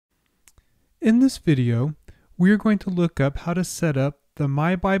In this video, we are going to look up how to set up the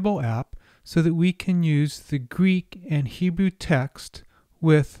MyBible app so that we can use the Greek and Hebrew text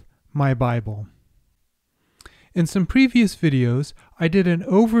with MyBible. In some previous videos, I did an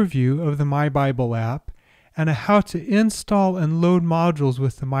overview of the MyBible app and a how to install and load modules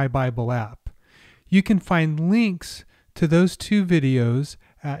with the MyBible app. You can find links to those two videos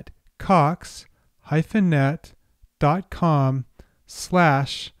at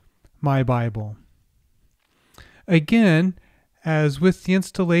cox-net.com/MyBible. Again, as with the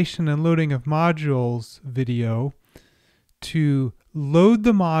installation and loading of modules video, to load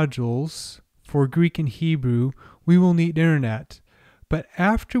the modules for Greek and Hebrew, we will need internet. But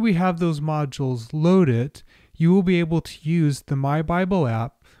after we have those modules loaded, you will be able to use the MyBible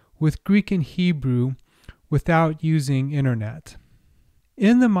app with Greek and Hebrew without using internet.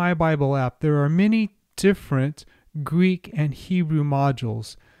 In the MyBible app, there are many different Greek and Hebrew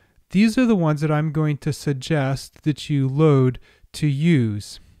modules. These are the ones that I'm going to suggest that you load to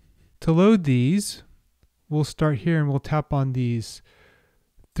use. To load these, we'll start here and we'll tap on these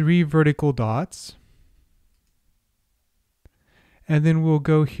three vertical dots. And then we'll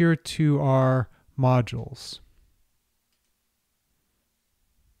go here to our modules.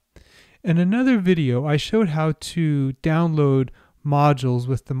 In another video, I showed how to download modules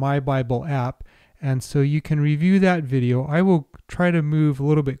with the MyBible app, and so you can review that video. I will try to move a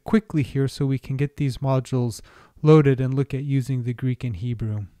little bit quickly here so we can get these modules loaded and look at using the Greek and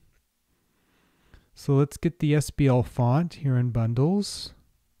Hebrew. So let's get the SBL font here in Bundles.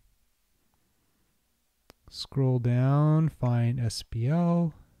 Scroll down, find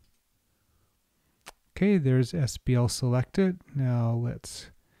SBL. Okay, there's SBL selected. Now let's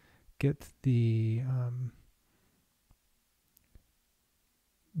get the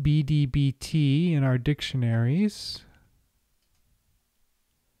BDBT in our dictionaries.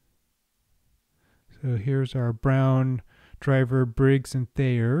 So here's our Brown, Driver, Briggs, and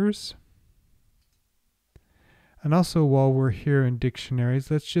Thayers. And also while we're here in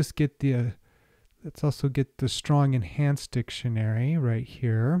dictionaries, let's also get the Strong Enhanced Dictionary right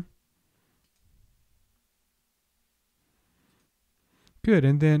here. Good,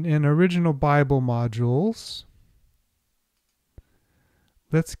 and then in Original Bible modules,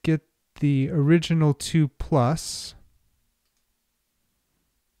 let's get the Original 2+.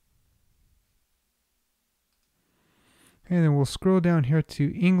 And then we'll scroll down here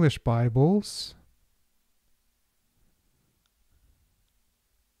to English Bibles.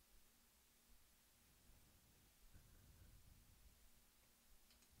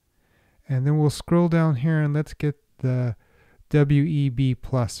 And then we'll scroll down here and let's get the WEB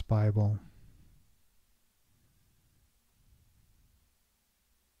Plus Bible.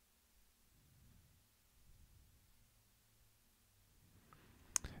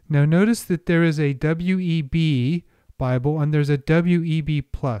 Now notice that there is a WEB Bible and there's a WEB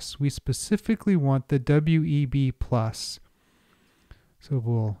Plus. We specifically want the WEB Plus. So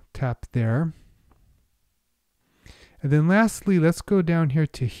we'll tap there. And then lastly, let's go down here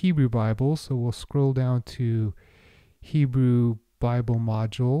to Hebrew Bible. So we'll scroll down to Hebrew Bible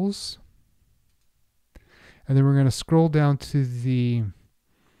modules. And then we're going to scroll down to the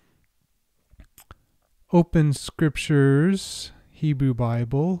Open Scriptures Hebrew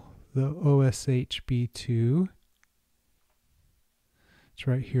Bible, the OSHB2. It's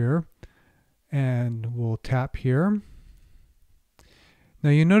right here. And we'll tap here. Now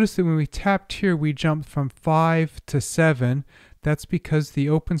you notice that when we tapped here, we jumped from 5 to 7. That's because the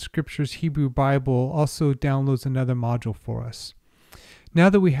Open Scriptures Hebrew Bible also downloads another module for us. Now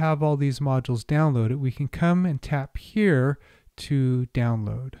that we have all these modules downloaded, we can come and tap here to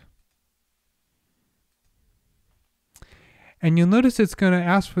download. And you'll notice it's going to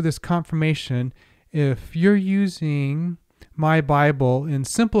ask for this confirmation. If you're using MyBible in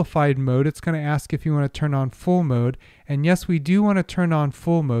simplified mode, it's going to ask if you want to turn on full mode. And yes, we do want to turn on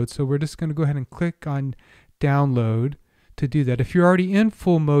full mode, so we're just going to go ahead and click on download to do that. If you're already in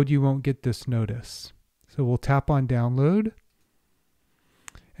full mode, you won't get this notice. So we'll tap on download.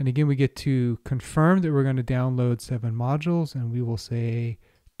 And again, we get to confirm that we're going to download 7 modules, and we will say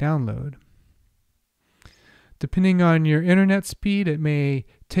download. Depending on your internet speed, it may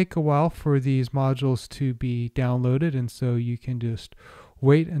take a while for these modules to be downloaded, and so you can just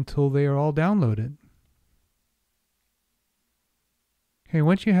wait until they are all downloaded. Okay,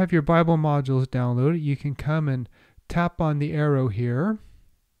 once you have your Bible modules downloaded, you can come and tap on the arrow here,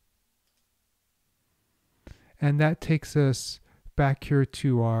 and that takes us back here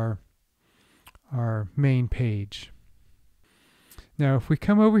to our main page. Now if we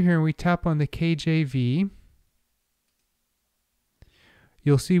come over here and we tap on the KJV,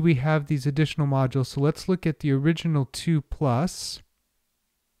 you'll see we have these additional modules. So let's look at the original 2+.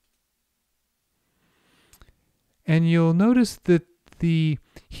 And you'll notice that the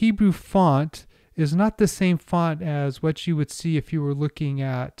Hebrew font is not the same font as what you would see if you were looking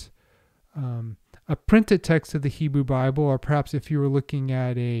at a printed text of the Hebrew Bible, or perhaps if you were looking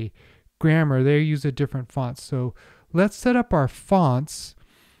at a grammar, they use a different font. So let's set up our fonts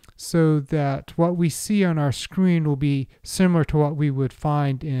so that what we see on our screen will be similar to what we would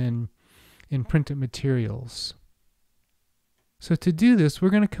find in printed materials. So to do this, we're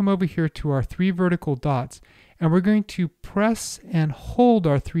going to come over here to our 3 vertical dots, and we're going to press and hold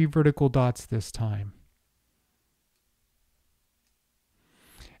our 3 vertical dots this time.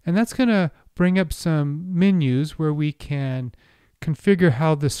 And that's going to bring up some menus where we can configure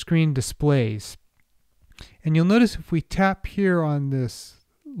how the screen displays. And you'll notice if we tap here on this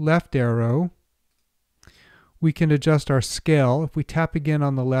left arrow, we can adjust our scale. If we tap again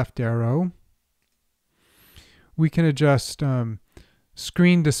on the left arrow, we can adjust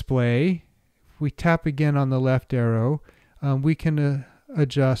screen display. If we tap again on the left arrow, we can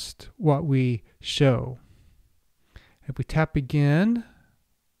adjust what we show. If we tap again,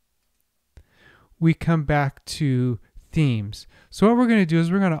 we come back to themes. So what we're going to do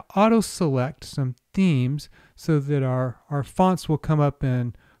is we're going to auto-select some themes so that our fonts will come up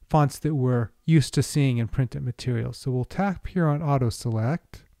in fonts that we're used to seeing in printed materials. So we'll tap here on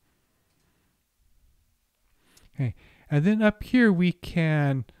auto-select. Okay. And then up here we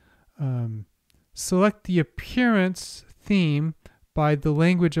can select the appearance theme by the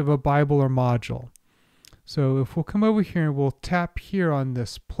language of a Bible or module. So if we'll come over here and we'll tap here on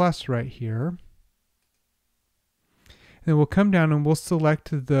this plus right here, then we'll come down and we'll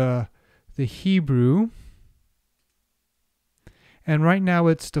select the Hebrew. And right now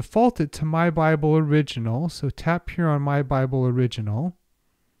it's defaulted to MyBible Original. So tap here on MyBible Original.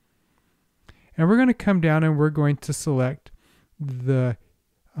 And we're going to come down and we're going to select the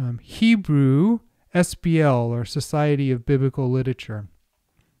Hebrew SBL, or Society of Biblical Literature.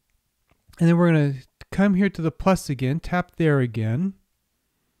 And then we're going to come here to the plus again, tap there again.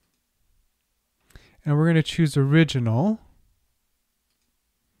 And we're going to choose Original.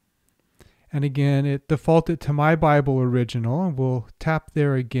 And again, it defaulted to MyBible Original. We'll tap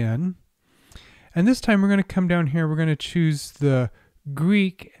there again. And this time we're going to come down here. We're going to choose the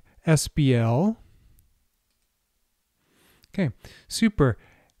Greek SBL. Okay, super.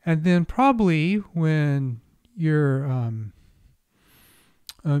 And then probably when you're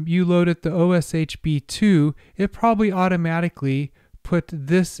you loaded the OSHB2, it probably automatically put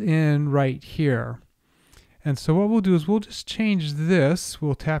this in right here. And so what we'll do is we'll just change this.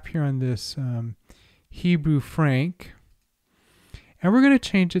 We'll tap here on this Hebrew Frank. And we're going to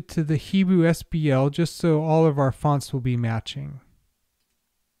change it to the Hebrew SBL just so all of our fonts will be matching.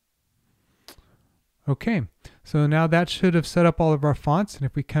 Okay, so now that should have set up all of our fonts. And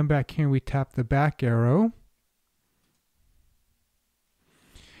if we come back here and we tap the back arrow,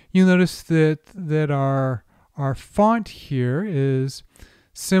 you'll notice that our font here is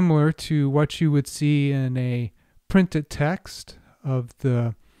similar to what you would see in a printed text of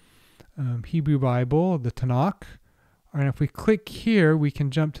the Hebrew Bible, the Tanakh. And if we click here, we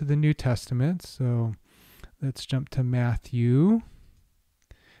can jump to the New Testament. So let's jump to Matthew.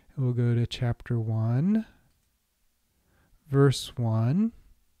 We'll go to chapter 1, verse 1.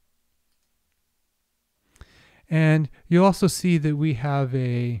 And you'll also see that we have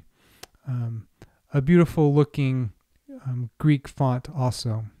a beautiful looking Greek font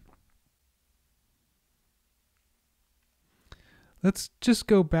also. Let's just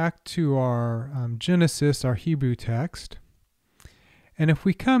go back to our Genesis, our Hebrew text. And if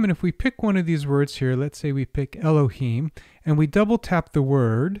we come and if we pick one of these words here, let's say we pick Elohim, and we double tap the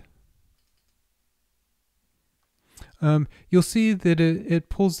word, you'll see that it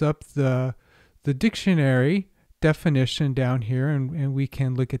pulls up the dictionary definition down here, and we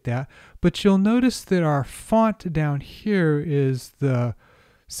can look at that. But you'll notice that our font down here is the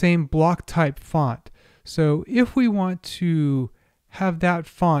same block type font. So if we want to have that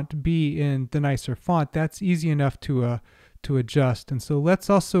font be in the nicer font, that's easy enough to adjust. And so let's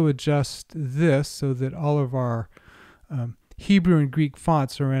also adjust this so that all of our Hebrew and Greek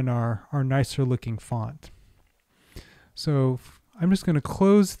fonts are in our nicer looking font. So I'm just going to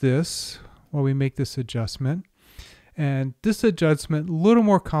close this while we make this adjustment. And this adjustment, a little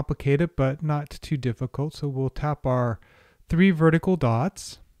more complicated, but not too difficult. So we'll tap our 3 vertical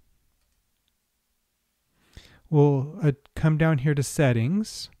dots. We'll come down here to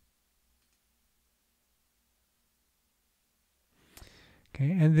Settings.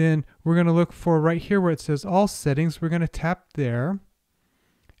 Okay, and then we're going to look for right here where it says All Settings. We're going to tap there.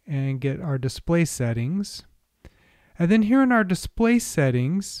 and get our display settings. And then here in our display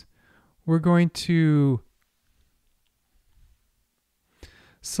settings, we're going to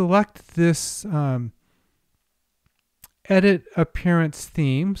select this edit appearance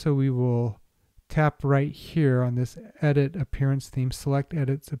theme. So we will tap right here on this edit appearance theme, select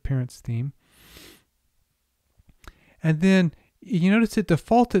edit appearance theme. And then you notice it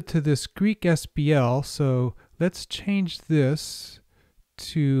defaulted to this Greek SBL. So let's change this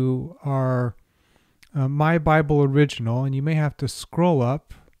to our MyBible original. And you may have to scroll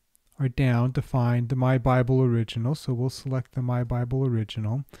up or down to find the MyBible original. So we'll select the MyBible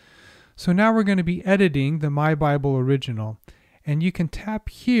original. So now we're going to be editing the MyBible original. And you can tap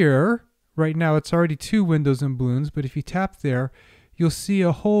here. Right now it's already 2 windows and balloons, but if you tap there, you'll see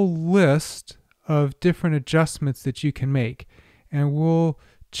a whole list of different adjustments that you can make. And we'll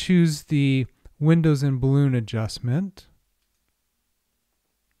choose the windows and balloon adjustment.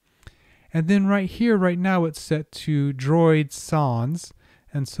 And then right here, right now it's set to Droid Sans.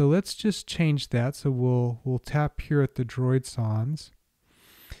 And so let's just change that. So we'll tap here at the Droid Sans.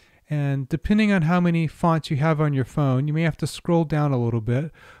 And depending on how many fonts you have on your phone, you may have to scroll down a little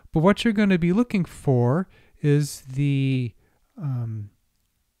bit. But what you're going to be looking for is the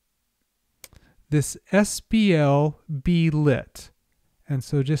this SBL Be Lit. And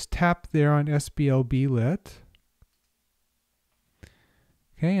so just tap there on SBL Be Lit.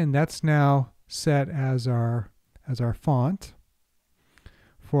 Okay, and that's now set as our font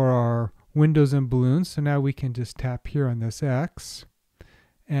for our windows and balloons. So now we can just tap here on this X.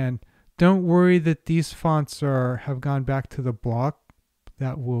 And don't worry that these fonts have gone back to the block.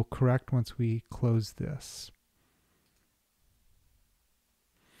 That will correct once we close this.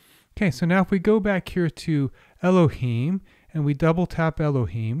 Okay, so now if we go back here to Elohim and we double tap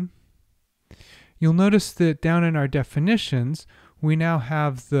Elohim, you'll notice that down in our definitions, we now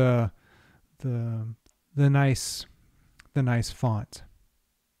have the nice font.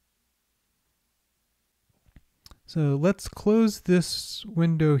 So let's close this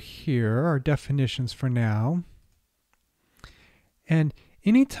window here, our definitions for now. And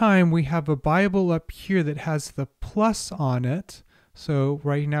anytime we have a Bible up here that has the plus on it, so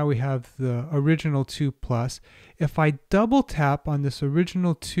right now we have the original 2 plus. If I double tap on this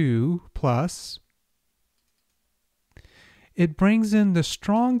original 2 plus, it brings in the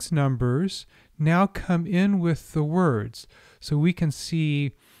Strong's numbers now come in with the words. So we can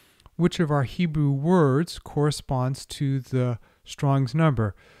see which of our Hebrew words corresponds to the Strong's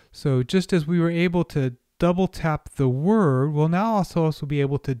number. So just as we were able to double tap the word, we'll now also be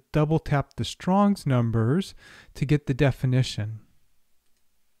able to double tap the Strong's numbers to get the definition.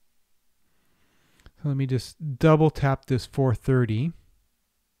 So let me just double tap this 430.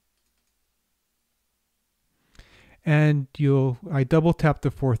 And I double tap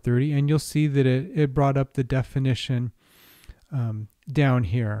the 430 and you'll see that it brought up the definition down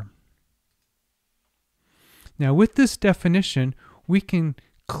here. Now with this definition, we can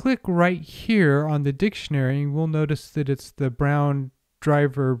click right here on the dictionary and we'll notice that it's the Brown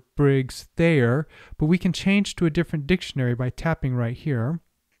Driver Briggs Thayer, but we can change to a different dictionary by tapping right here.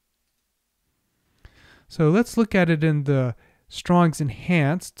 So let's look at it in the Strong's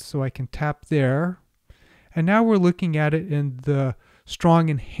Enhanced, so I can tap there. And now we're looking at it in the Strong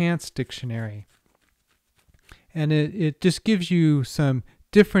Enhanced Dictionary. And it just gives you some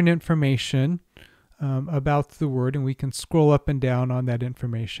different information about the word, and we can scroll up and down on that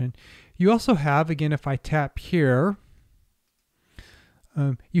information. You also have, again, if I tap here,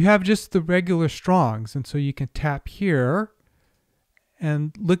 you have just the regular Strong's, and so you can tap here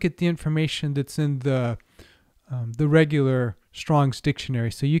and look at the information that's in the regular Strong's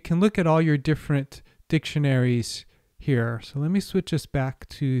dictionary. So you can look at all your different dictionaries here. So let me switch us back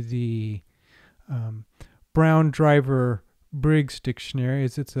to the Brown Driver Briggs dictionary,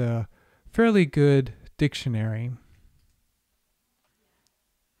 as it's a fairly good dictionary.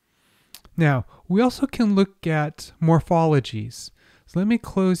 Now, we also can look at morphologies. So let me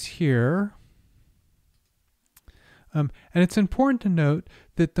close here. And it's important to note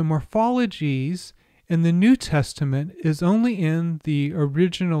that the morphologies in the New Testament is only in the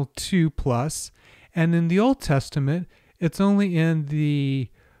original 2 plus, and in the Old Testament, it's only in the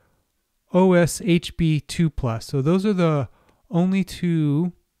OSHB 2 plus. So those are the only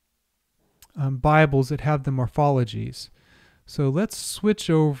 2 Bibles that have the morphologies. So let's switch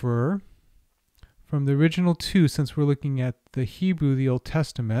over from the original 2, since we're looking at the Hebrew, the Old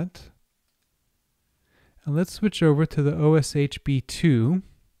Testament. And let's switch over to the OSHB 2.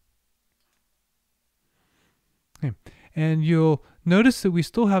 Okay. And you'll notice that we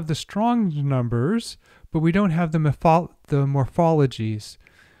still have the Strong's numbers, but we don't have the morphologies.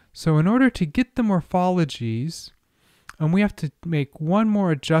 So in order to get the morphologies, we have to make one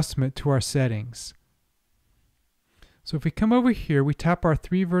more adjustment to our settings. So if we come over here, we tap our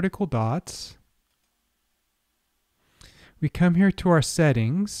 3 vertical dots. We come here to our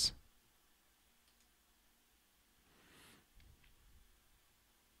settings.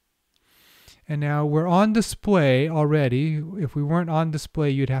 And now we're on display already. If we weren't on display,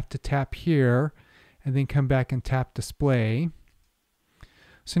 you'd have to tap here and then come back and tap display.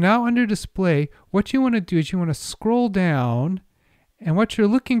 So now under display, what you want to do is you want to scroll down, and what you're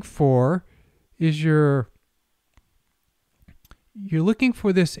looking for is you're looking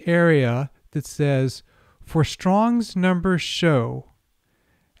for this area that says for Strong's numbers show.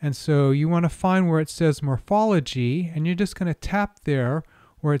 And so you want to find where it says morphology, and you're just going to tap there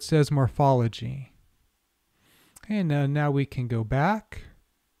where it says morphology. Okay, now we can go back.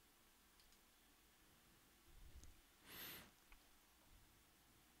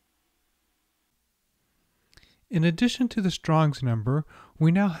 In addition to the Strong's number,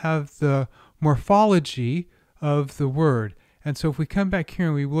 we now have the morphology of the word. And so if we come back here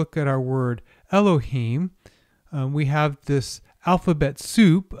and we look at our word Elohim, we have this alphabet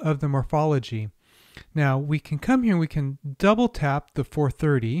soup of the morphology. Now we can come here and we can double tap the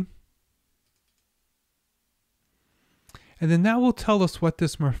 430, and then that will tell us what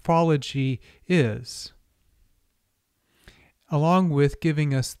this morphology is, along with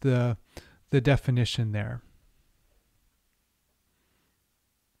giving us the definition there.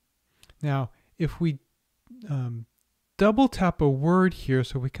 Now if we double tap a word here,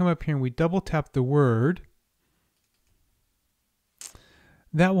 so we come up here and we double tap the word,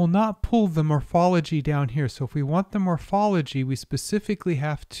 that will not pull the morphology down here. So if we want the morphology, we specifically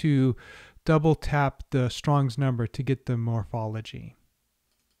have to double tap the Strong's number to get the morphology.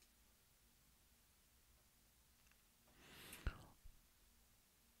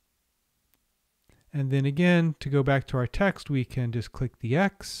 And then again, to go back to our text, we can just click the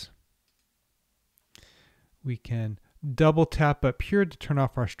X. We can double tap up here to turn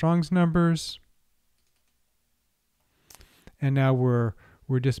off our Strong's numbers. And now we're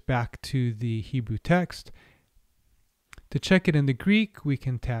just back to the Hebrew text. To check it in the Greek, we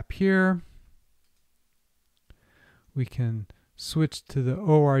can tap here. We can switch to the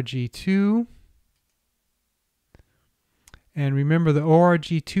ORG2. And remember, the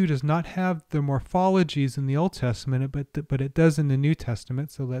ORG2 does not have the morphologies in the Old Testament, but it does in the New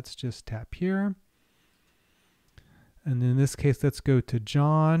Testament. So let's just tap here. And in this case, let's go to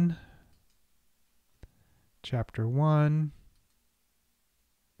John chapter 1.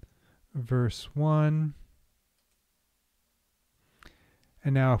 Verse 1.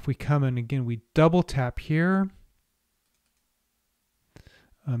 And now if we come in again, we double tap here.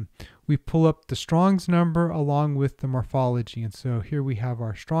 We pull up the Strong's number along with the morphology. And so here we have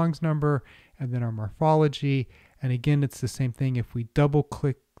our Strong's number and then our morphology. And again, it's the same thing. If we double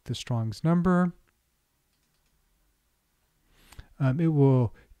click the Strong's number, it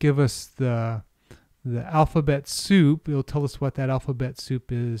will give us the alphabet soup. It'll tell us what that alphabet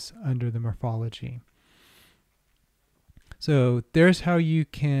soup is under the morphology. So there's how you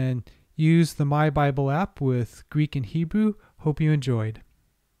can use the MyBible app with Greek and Hebrew. Hope you enjoyed.